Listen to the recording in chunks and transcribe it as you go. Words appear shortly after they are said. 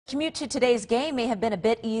Commute to today's game may have been a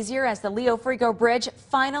bit easier as the Leo Frigo Bridge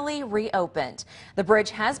finally reopened. The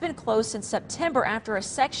bridge has been closed since September after a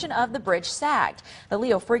section of the bridge sagged. The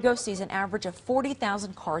Leo Frigo sees an average of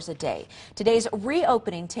 40,000 cars a day. Today's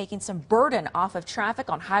reopening taking some burden off of traffic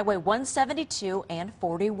on Highway 172 and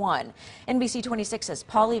 41. NBC 26's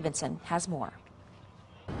Paul Evenson has more.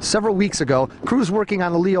 Several weeks ago, crews working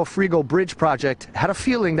on the Leo Frigo Bridge project had a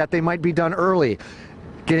feeling that they might be done early.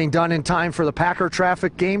 Getting done in time for the Packer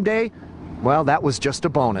traffic game day? Well, that was just a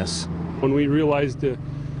bonus. When we realized the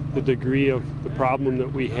degree of the problem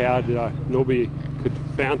that we had, nobody could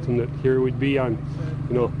fathom that here we'd be on,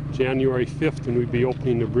 January 5th and we'd be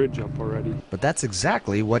opening the bridge up already. But that's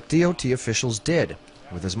exactly what DOT officials did,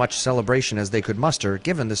 with as much celebration as they could muster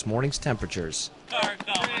given this morning's temperatures.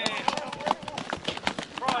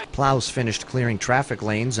 Plows finished clearing traffic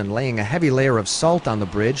lanes and laying a heavy layer of salt on the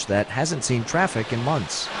bridge that hasn't seen traffic in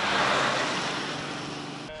months.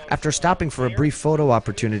 After stopping for a brief photo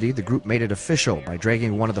opportunity, the group made it official by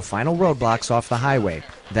dragging one of the final roadblocks off the highway.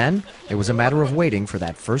 Then, it was a matter of waiting for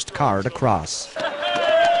that first car to cross.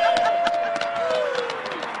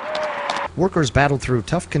 Workers battled through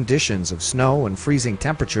tough conditions of snow and freezing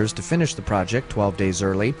temperatures to finish the project 12 days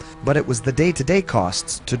early, but it was the day-to-day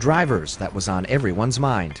costs to drivers that was on everyone's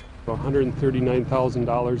mind.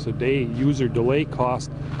 $139,000 a day user delay cost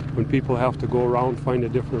when people have to go around, find a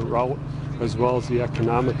different route, as well as the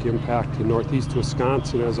economic impact to northeast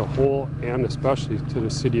Wisconsin as a whole, and especially to the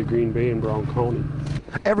city of Green Bay and Brown County.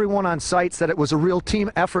 Everyone on site said it was a real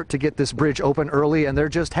team effort to get this bridge open early, and they're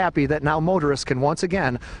just happy that now motorists can once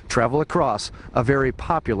again travel across a very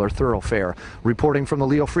popular thoroughfare. Reporting from the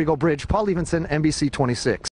Leo Frigo Bridge, Paul Evenson, NBC 26.